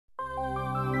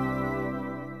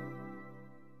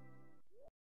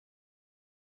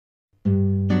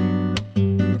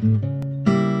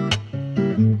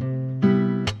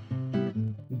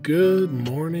Good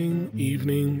morning,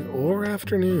 evening, or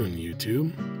afternoon,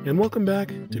 YouTube, and welcome back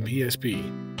to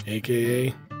PSP,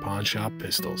 aka Pawn Shop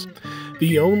Pistols,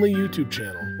 the only YouTube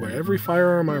channel where every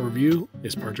firearm I review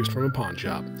is purchased from a pawn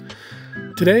shop.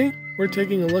 Today, we're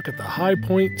taking a look at the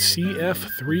Hi-Point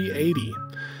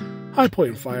CF380.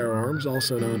 Hi-Point Firearms,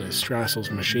 also known as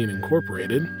Strassel's Machine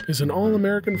Incorporated, is an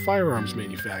all-American firearms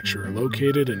manufacturer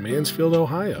located in Mansfield,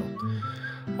 Ohio.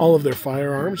 All of their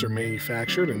firearms are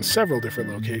manufactured in several different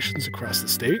locations across the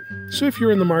state, so if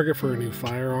you're in the market for a new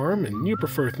firearm and you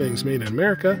prefer things made in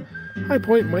America,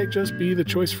 Hi-Point might just be the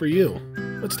choice for you.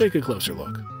 Let's take a closer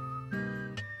look.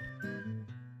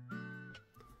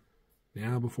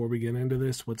 Now, before we get into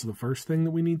this, what's the first thing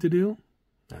that we need to do?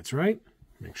 That's right,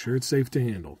 make sure it's safe to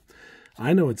handle.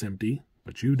 I know it's empty,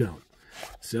 but you don't.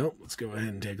 So, let's go ahead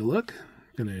and take a look.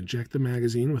 I'm going to eject the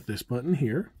magazine with this button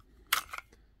here.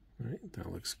 All right,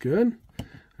 that looks good.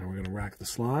 Now we're going to rack the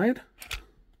slide.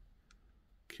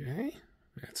 Okay,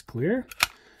 that's clear.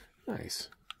 Nice.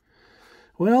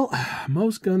 Well,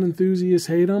 most gun enthusiasts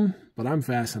hate them, but I'm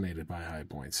fascinated by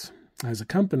Hi-Points. As a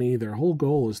company, their whole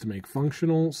goal is to make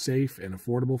functional, safe, and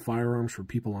affordable firearms for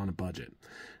people on a budget.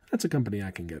 That's a company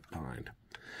I can get behind.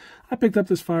 I picked up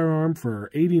this firearm for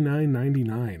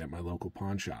 $89.99 at my local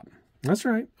pawn shop. That's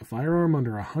right, a firearm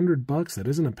under $100 that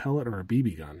isn't a pellet or a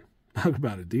BB gun. Talk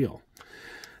about a deal.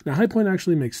 Now, Hi-Point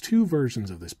actually makes two versions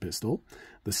of this pistol,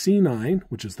 the C9,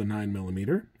 which is the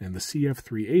 9mm, and the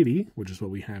CF380, which is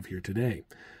what we have here today.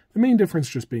 The main difference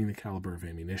just being the caliber of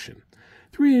ammunition.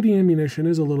 380 ammunition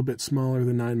is a little bit smaller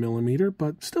than 9mm,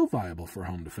 but still viable for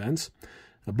home defense.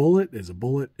 A bullet is a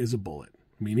bullet is a bullet.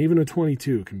 I mean, even a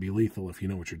 22 can be lethal if you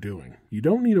know what you're doing. You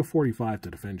don't need a 45 to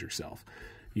defend yourself.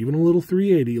 Even a little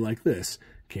 380 like this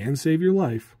can save your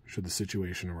life should the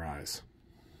situation arise.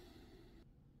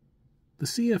 The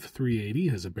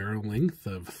CF380 has a barrel length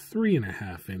of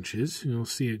 3.5 inches. You'll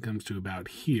see it comes to about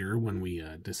here when we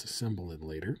disassemble it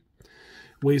later.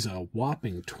 Weighs a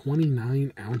whopping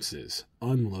 29 ounces,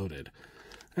 unloaded.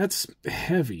 That's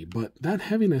heavy, but that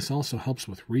heaviness also helps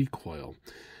with recoil.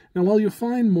 Now, while you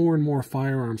find more and more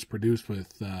firearms produced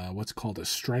with what's called a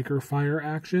striker fire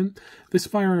action, this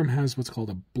firearm has what's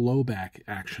called a blowback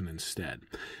action instead.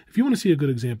 If you want to see a good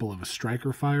example of a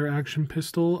striker fire action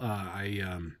pistol,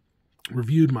 I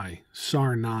reviewed my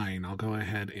SAR 9. I'll go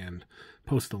ahead and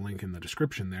post the link in the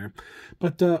description there.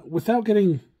 But without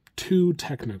getting too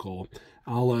technical,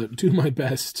 I'll do my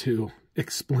best to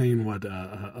explain what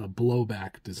a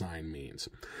blowback design means.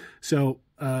 So,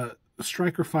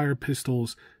 striker fire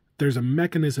pistols, there's a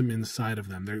mechanism inside of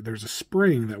them. There's a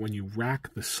spring that when you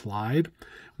rack the slide,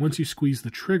 once you squeeze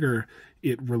the trigger,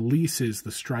 it releases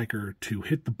the striker to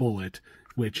hit the bullet,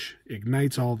 which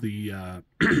ignites all the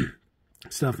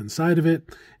stuff inside of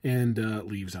it and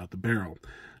leaves out the barrel.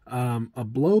 A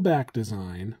blowback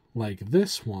design like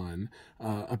this one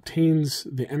obtains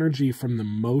the energy from the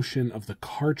motion of the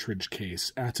cartridge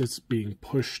case as it's being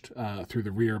pushed through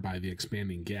the rear by the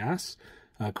expanding gas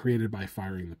created by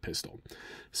firing the pistol.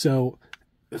 So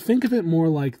think of it more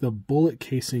like the bullet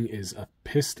casing is a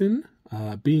piston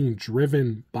being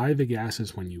driven by the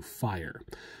gases when you fire,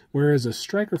 whereas a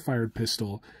striker-fired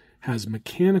pistol has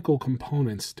mechanical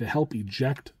components to help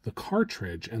eject the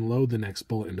cartridge and load the next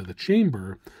bullet into the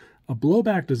chamber. A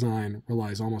blowback design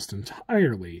relies almost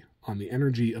entirely on the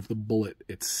energy of the bullet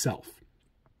itself.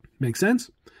 Make sense?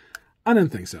 I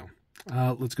don't think so.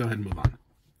 Let's go ahead and move on.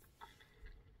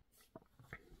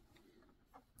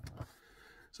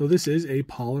 So this is a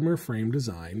polymer frame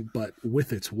design, but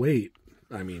with its weight,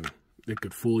 I mean, it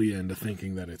could fool you into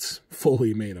thinking that it's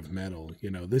fully made of metal.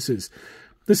 You know, this is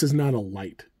not a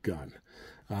light gun.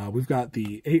 We've got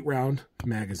the 8-round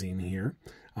magazine here.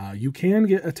 You can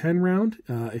get a 10-round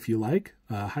if you like.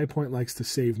 Hi-Point likes to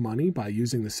save money by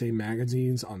using the same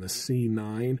magazines on the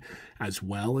C9 as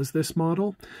well as this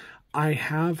model. I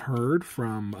have heard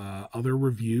from other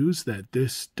reviews that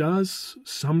this does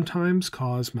sometimes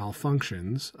cause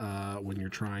malfunctions when you're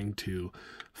trying to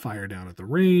fire down at the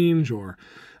range or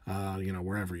you know,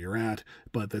 wherever you're at,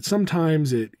 but that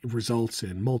sometimes it results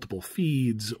in multiple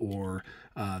feeds or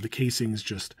the casing's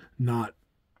just not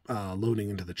loading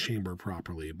into the chamber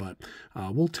properly, but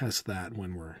we'll test that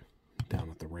when we're down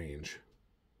at the range.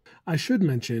 I should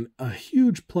mention a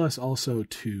huge plus also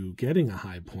to getting a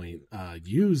Hi-Point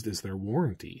used is their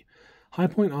warranty.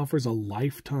 Hi-Point offers a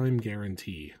lifetime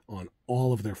guarantee on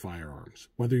all of their firearms,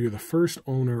 whether you're the first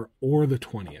owner or the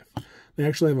 20th. They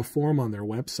actually have a form on their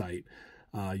website.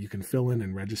 You can fill in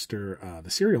and register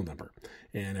the serial number.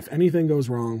 And if anything goes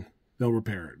wrong, they'll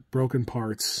repair it. Broken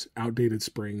parts, outdated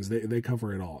springs, they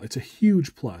cover it all. It's a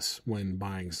huge plus when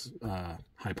buying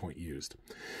Hi-Point used.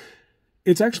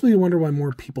 It's actually a wonder why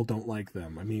more people don't like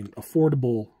them. I mean,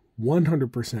 affordable,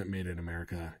 100% made in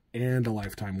America, and a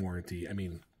lifetime warranty. I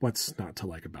mean, what's not to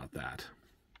like about that?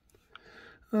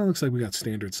 Well, looks like we got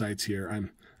standard sights here.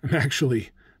 I'm actually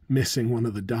missing one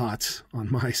of the dots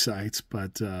on my sights,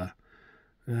 but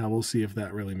we'll see if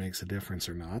that really makes a difference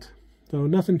or not. So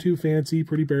nothing too fancy,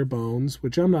 pretty bare bones,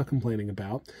 which I'm not complaining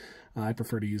about. I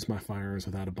prefer to use my firearms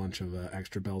without a bunch of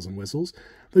extra bells and whistles,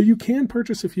 though you can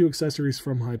purchase a few accessories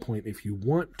from High Point if you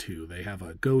want to. They have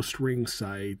a ghost ring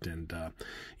sight and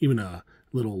even a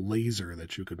little laser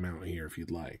that you could mount here if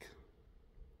you'd like.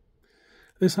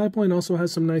 This High Point also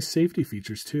has some nice safety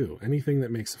features too. Anything that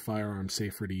makes a firearm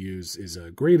safer to use is a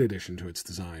great addition to its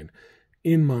design,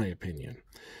 in my opinion.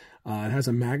 It has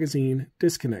a magazine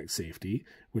disconnect safety,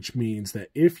 which means that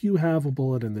if you have a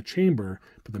bullet in the chamber,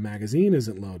 but the magazine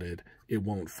isn't loaded, it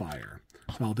won't fire.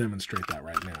 So I'll demonstrate that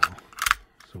right now.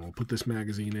 So we'll put this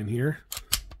magazine in here.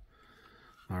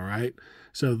 All right.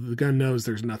 So the gun knows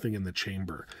there's nothing in the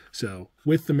chamber. So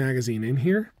with the magazine in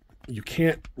here, you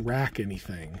can't rack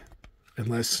anything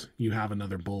unless you have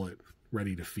another bullet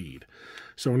ready to feed.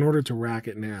 So in order to rack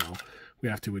it now, we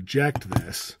have to eject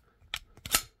this,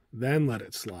 then let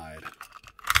it slide,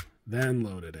 then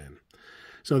load it in.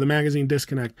 So the magazine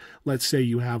disconnect, let's say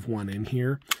you have one in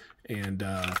here and,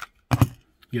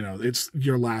 it's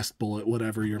your last bullet,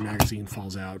 whatever, your magazine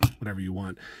falls out, whatever you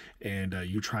want, and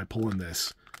you try pulling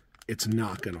this, it's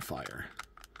not going to fire.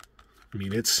 I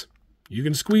mean, you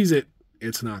can squeeze it,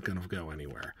 it's not going to go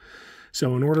anywhere.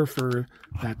 So in order for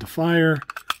that to fire,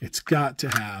 it's got to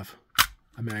have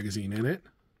a magazine in it,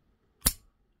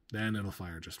 then it'll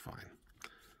fire just fine.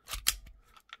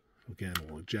 Again,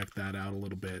 we'll eject that out a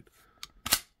little bit.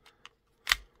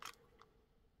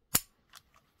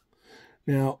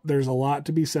 Now, there's a lot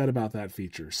to be said about that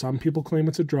feature. Some people claim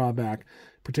it's a drawback,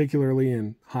 particularly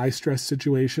in high-stress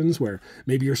situations where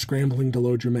maybe you're scrambling to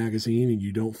load your magazine and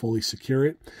you don't fully secure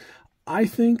it. I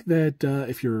think that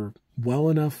if you're well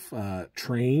enough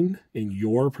trained in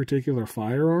your particular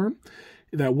firearm,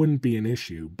 that wouldn't be an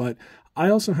issue. But I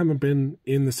also haven't been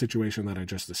in the situation that I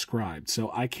just described,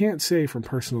 so I can't say from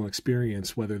personal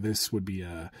experience whether this would be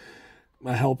a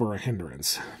help or a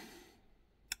hindrance.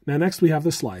 Now, next we have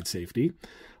the slide safety,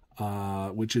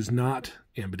 which is not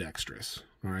ambidextrous.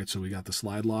 All right, so we got the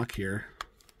slide lock here.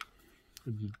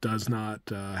 It does not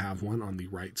have one on the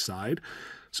right side,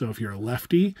 so if you're a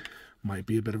lefty, might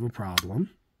be a bit of a problem.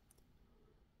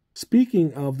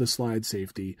 Speaking of the slide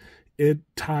safety, it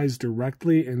ties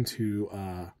directly into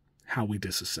how we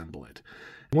disassemble it.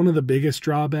 One of the biggest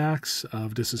drawbacks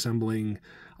of disassembling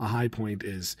a High Point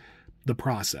is the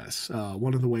process.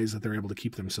 One of the ways that they're able to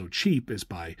keep them so cheap is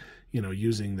by,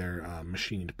 using their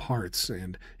machined parts,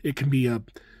 and it can be a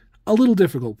little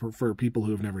difficult for people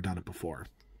who have never done it before.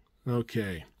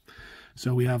 Okay,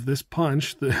 so we have this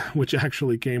punch, which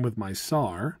actually came with my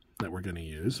SAR that we're going to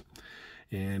use,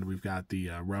 and we've got the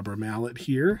rubber mallet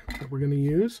here that we're going to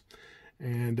use,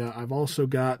 and I've also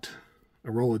got a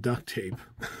roll of duct tape.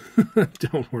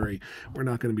 Don't worry, we're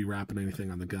not going to be wrapping anything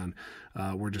on the gun.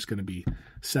 We're just going to be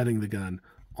setting the gun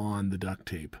on the duct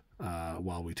tape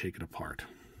while we take it apart.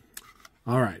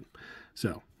 All right,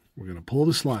 so we're going to pull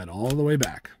the slide all the way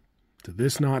back to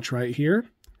this notch right here.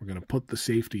 We're going to put the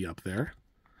safety up there,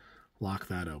 lock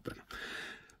that open.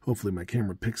 Hopefully my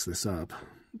camera picks this up.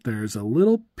 There's a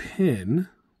little pin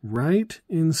right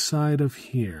inside of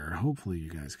here. Hopefully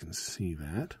you guys can see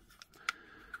that.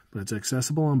 But it's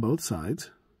accessible on both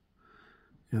sides.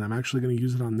 And I'm actually going to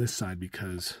use it on this side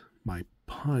because my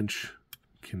punch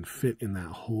can fit in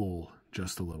that hole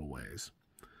just a little ways.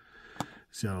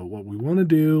 So what we want to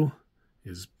do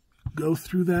is go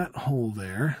through that hole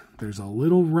there. There's a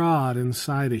little rod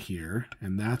inside of here,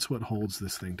 and that's what holds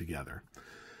this thing together.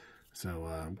 So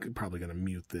I'm probably going to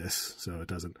mute this so it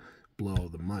doesn't blow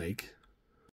the mic.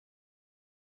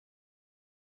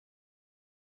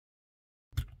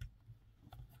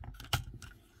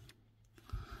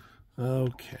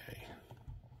 Okay,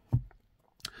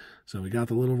 so we got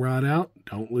the little rod out.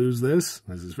 Don't lose this.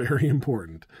 This is very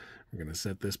important. We're going to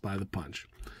set this by the punch.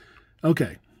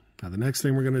 Okay, now the next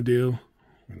thing we're going to do,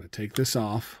 we're going to take this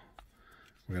off.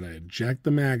 We're going to eject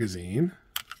the magazine,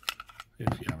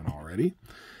 if you haven't already,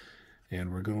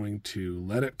 and we're going to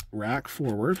let it rack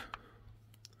forward.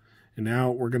 And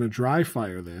now we're going to dry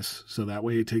fire this so that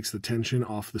way it takes the tension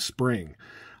off the spring.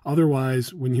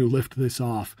 Otherwise, when you lift this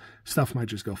off, stuff might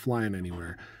just go flying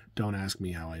anywhere. Don't ask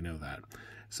me how I know that.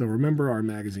 So remember our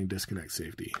magazine disconnect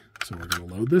safety. So we're going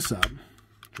to load this up,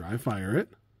 dry fire it,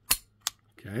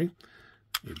 okay,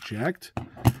 eject.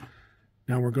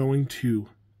 Now we're going to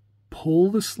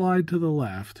pull the slide to the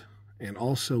left and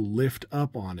also lift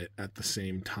up on it at the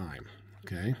same time.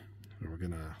 Okay, so we're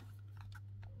gonna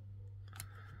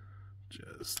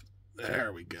just,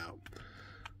 there we go.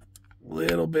 A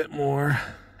little bit more.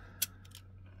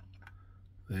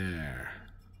 There.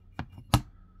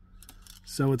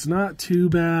 So it's not too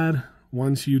bad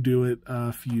once you do it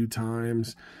a few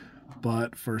times,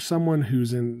 but for someone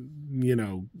who's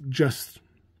just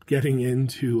getting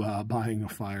into buying a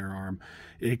firearm,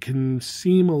 it can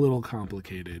seem a little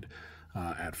complicated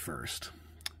at first.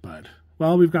 But,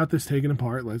 well, we've got this taken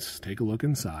apart. Let's take a look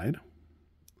inside.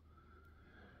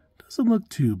 Doesn't look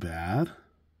too bad.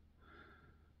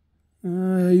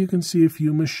 You can see a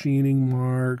few machining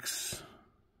marks.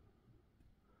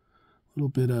 A little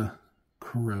bit of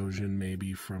corrosion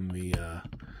maybe from the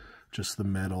just the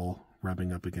metal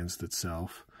rubbing up against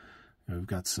itself. We've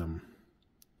got some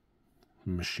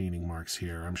machining marks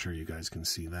here. I'm sure you guys can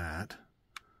see that.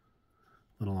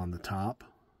 A little on the top.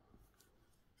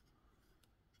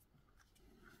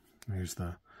 There's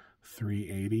the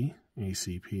 380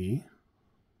 ACP.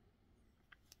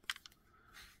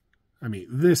 I mean,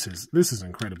 this is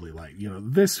incredibly light.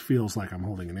 This feels like I'm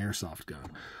holding an airsoft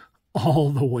gun. All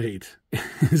the weight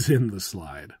is in the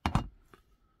slide.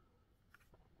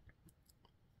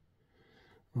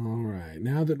 All right,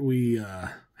 now that we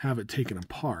have it taken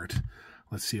apart,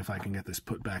 let's see if I can get this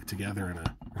put back together in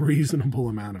a reasonable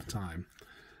amount of time.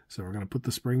 So we're going to put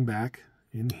the spring back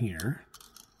in here,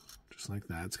 just like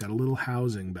that. It's got a little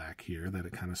housing back here that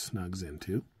it kind of snugs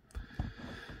into.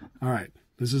 All right,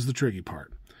 this is the tricky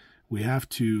part. We have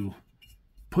to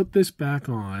put this back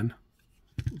on.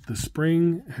 The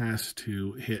spring has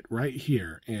to hit right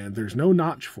here, and there's no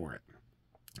notch for it.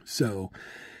 So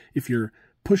if you're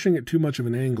pushing it too much of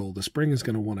an angle, the spring is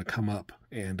going to want to come up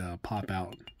and pop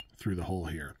out through the hole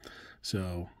here.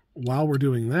 So while we're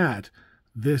doing that,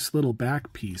 this little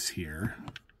back piece here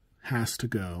has to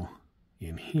go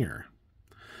in here.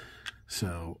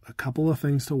 So a couple of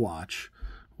things to watch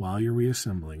while you're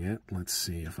reassembling it. Let's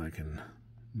see if I can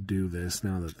do this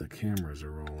now that the cameras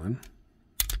are rolling.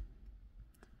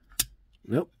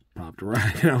 Nope, popped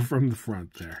right out from the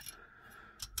front there.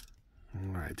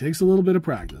 All right, takes a little bit of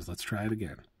practice. Let's try it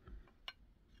again.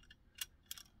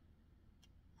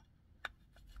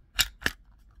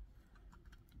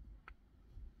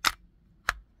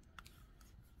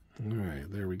 All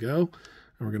right, there we go. And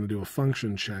we're going to do a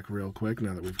function check real quick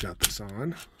now that we've got this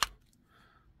on.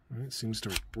 All right, seems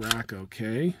to rack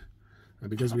okay.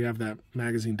 Because we have that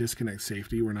magazine disconnect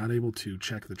safety, we're not able to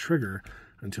check the trigger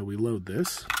until we load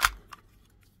this.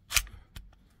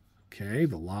 Okay,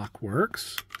 the lock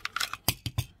works.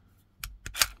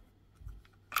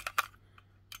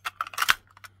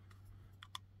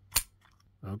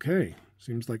 Okay,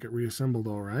 seems like it reassembled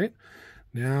all right.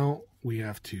 Now we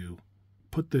have to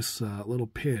put this little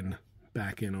pin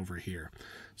back in over here.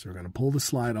 So we're going to pull the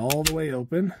slide all the way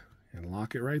open and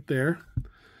lock it right there.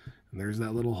 And there's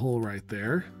that little hole right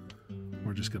there.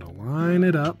 We're just going to line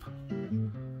it up.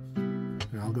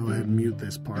 And I'll go ahead and mute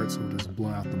this part so it doesn't blow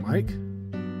out the mic.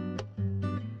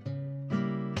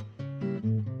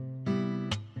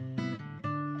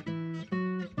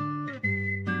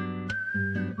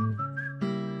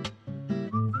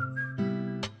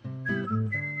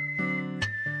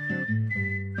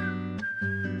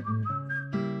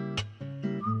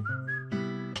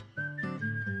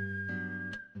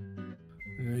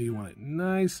 You want it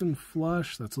nice and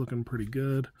flush. That's looking pretty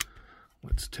good.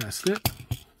 Let's test it.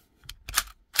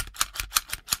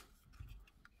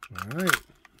 All right,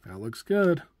 that looks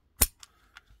good.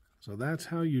 So that's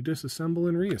how you disassemble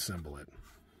and reassemble it.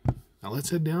 Now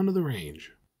let's head down to the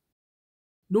range.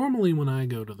 Normally when I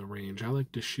go to the range, I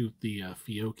like to shoot the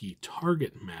Fiocchi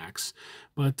Target Max,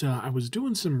 but I was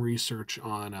doing some research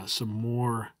on some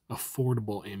more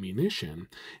affordable ammunition,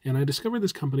 and I discovered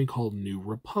this company called New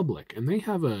Republic, and they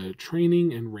have a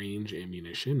training and range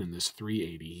ammunition in this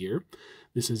 380 here.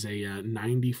 This is a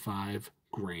 95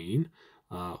 grain,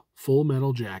 full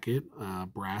metal jacket,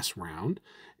 brass round,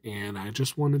 and I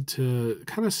just wanted to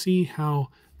kind of see how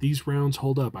these rounds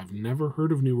hold up. I've never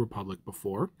heard of New Republic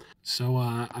before, so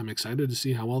I'm excited to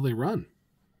see how well they run.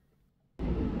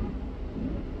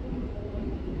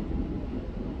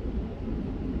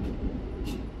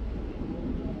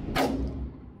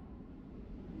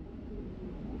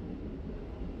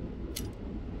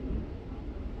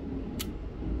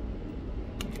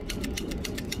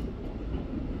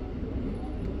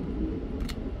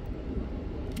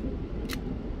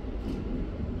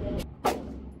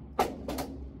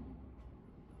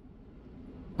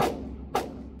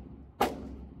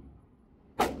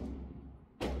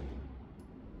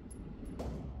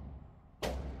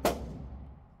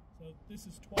 this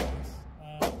is twice.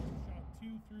 Shot 2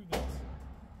 through this,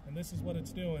 and this is what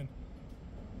it's doing.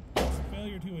 It's a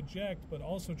failure to eject, but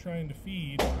also trying to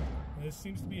feed. And this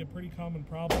seems to be a pretty common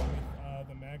problem with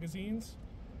the magazines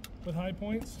with high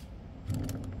points.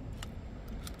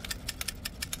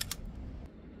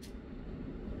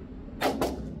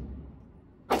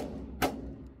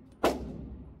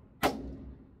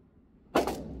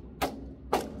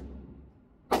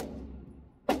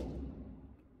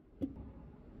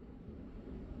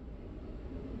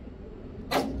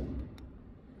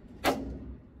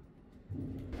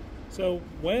 So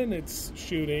when it's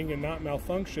shooting and not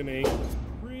malfunctioning, it's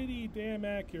pretty damn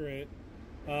accurate.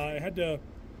 I had to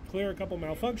clear a couple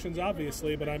malfunctions,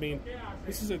 obviously, but I mean,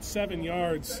 this is at 7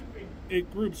 yards.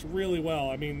 It groups really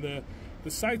well. I mean, the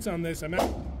sights on this, I'm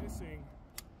actually missing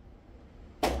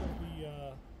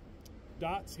the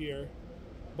dots here,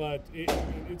 but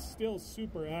it's still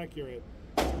super accurate.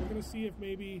 So we're going to see if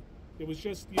maybe it was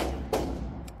just, you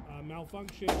know,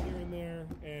 malfunction here and there,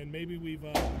 and maybe we've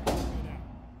figured it out.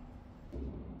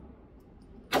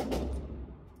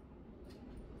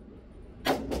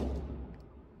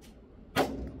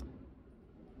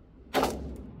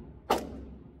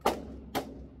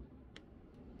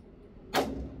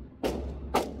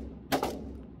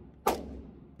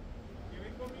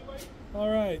 All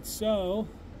right, so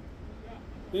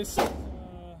this is 10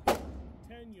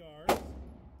 yards.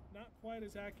 Not quite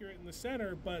as accurate in the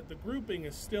center, but the grouping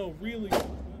is still really good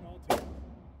altogether.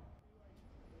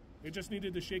 It just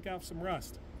needed to shake off some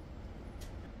rust.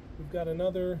 We've got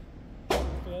another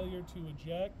failure to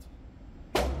eject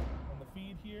on the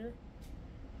feed here.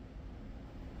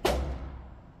 And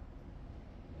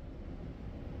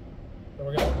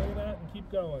we're going to play that and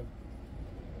keep going.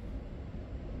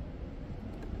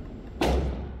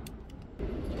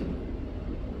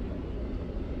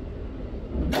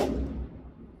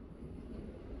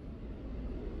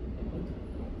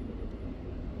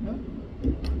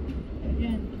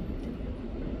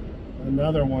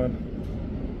 Another one.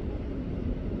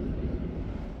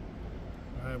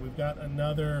 All right, we've got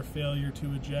another failure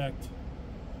to eject.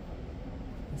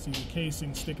 You see the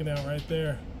casing sticking out right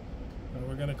there. And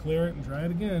we're going to clear it and try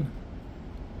it again.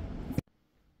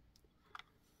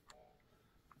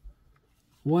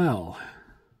 Well,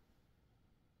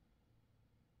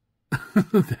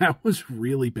 that was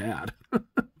really bad.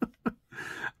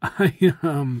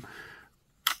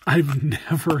 I've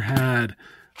never had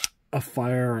a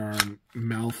firearm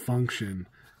malfunction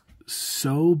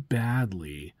so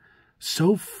badly,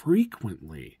 so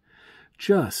frequently,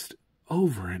 just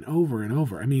over and over and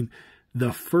over. I mean,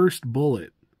 the first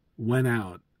bullet went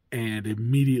out and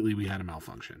immediately we had a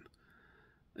malfunction.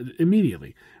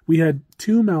 Immediately. We had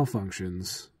 2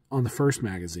 malfunctions on the first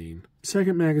magazine.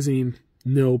 Second magazine,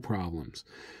 no problems.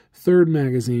 Third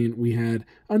magazine, we had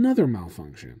another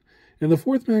malfunction. In the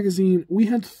fourth magazine, we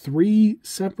had 3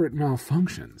 separate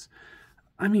malfunctions.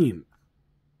 I mean,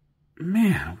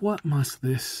 man, what must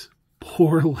this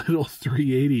poor little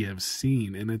 380 have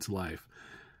seen in its life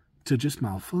to just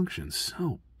malfunction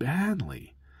so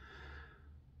badly?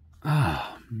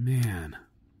 Oh, man.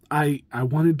 I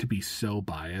wanted to be so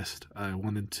biased. I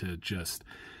wanted to just,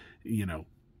 you know,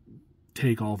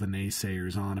 take all the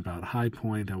naysayers on about high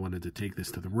point. I wanted to take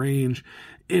this to the range.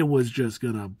 It was just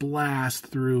going to blast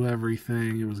through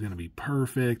everything. It was going to be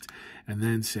perfect. And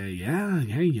then say, yeah,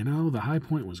 hey, you know, the high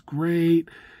point was great.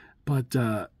 But,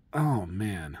 oh,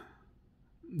 man,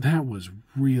 that was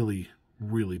really,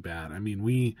 really bad. I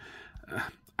mean,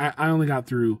 I only got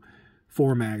through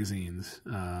 4 magazines,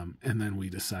 and then we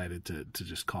decided to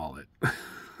just call it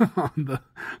on the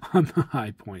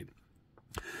high point.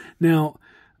 Now,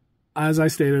 as I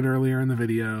stated earlier in the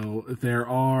video, there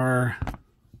are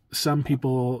some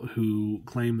people who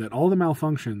claim that all the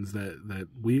malfunctions that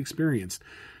we experienced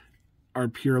are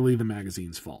purely the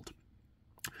magazine's fault.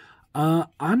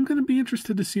 I'm going to be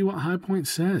interested to see what High Point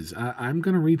says. I'm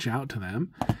going to reach out to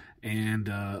them and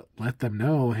let them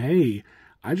know, hey,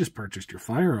 I just purchased your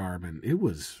firearm and it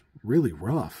was really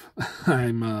rough.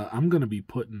 I'm going to be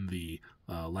putting the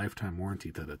lifetime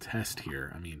warranty to the test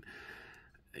here. I mean,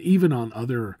 even on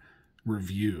other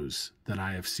reviews that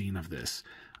I have seen of this,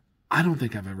 I don't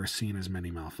think I've ever seen as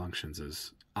many malfunctions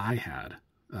as I had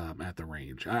at the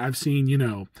range. I've seen, you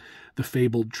know, the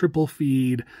fabled triple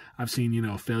feed. I've seen, you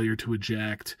know, failure to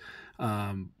eject.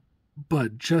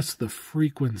 But just the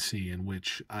frequency in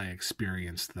which I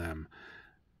experienced them,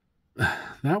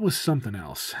 that was something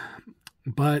else.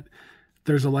 But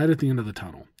there's a light at the end of the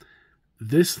tunnel.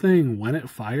 This thing, when it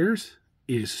fires,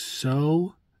 is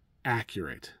so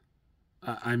accurate.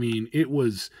 I mean, it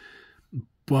was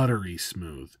buttery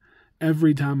smooth.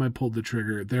 every time I pulled the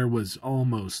trigger, there was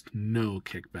almost no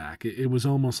kickback. It was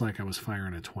almost like I was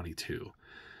firing a 22.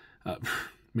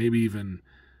 Maybe even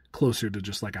closer to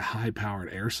just like a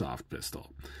high-powered airsoft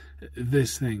pistol.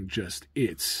 This thing just,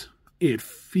 it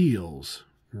feels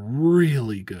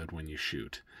really good when you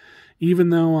shoot. Even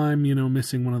though I'm,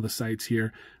 missing one of the sights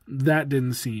here, that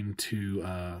didn't seem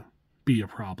to be a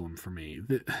problem for me.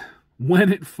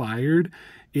 When it fired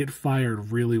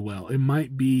really well. It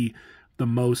might be the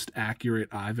most accurate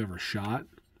I've ever shot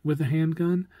with a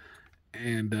handgun.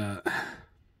 And,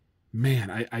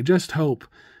 man, I just hope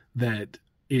that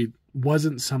it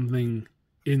wasn't something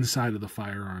inside of the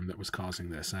firearm that was causing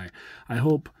this. I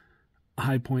hope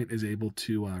High Point is able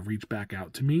to reach back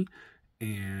out to me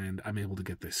and I'm able to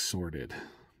get this sorted.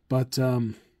 But,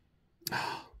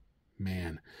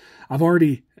 man, I've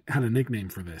already had a nickname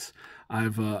for this.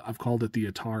 I've called it the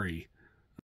Atari.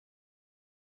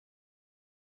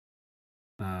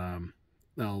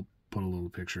 I'll put a little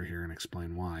picture here and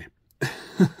explain why.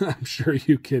 I'm sure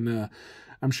you can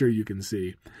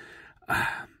see.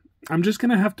 I'm just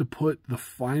gonna have to put the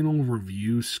final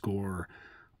review score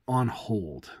on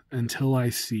hold until I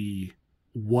see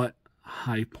what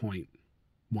High Point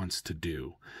wants to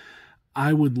do.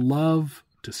 I would love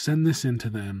to send this in to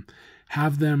them,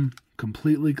 have them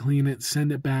completely clean it,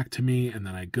 send it back to me, and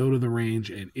then I go to the range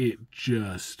and it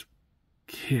just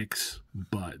kicks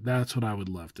butt. That's what I would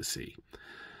love to see.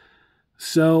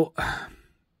 So,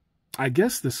 I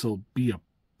guess this will be a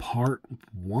part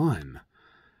 1.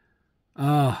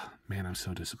 Oh, man, I'm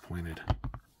so disappointed.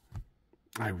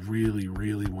 I really,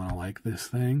 really want to like this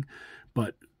thing,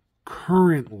 but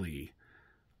currently,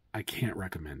 I can't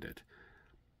recommend it.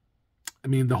 I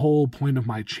mean, the whole point of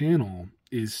my channel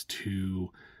is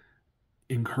to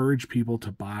encourage people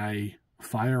to buy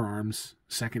firearms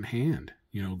secondhand.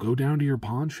 Go down to your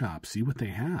pawn shop, see what they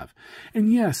have.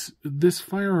 And yes, this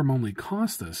firearm only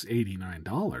cost us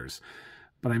 $89,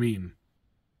 but I mean,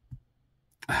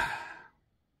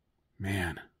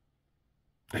 man,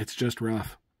 it's just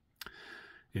rough.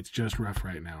 It's just rough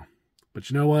right now. But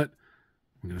you know what?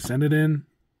 I'm going to send it in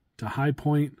to High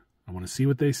Point. I want to see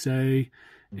what they say.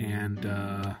 And,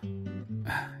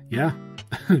 yeah,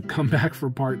 come back for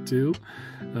part 2.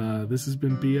 This has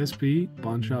been BSP,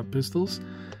 Pawn Shop Pistols.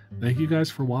 Thank you guys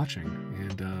for watching.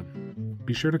 And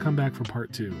be sure to come back for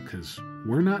part 2, because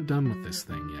we're not done with this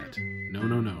thing yet.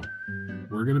 No.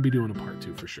 We're going to be doing a part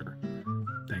 2 for sure.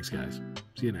 Thanks, guys.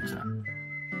 See you next time.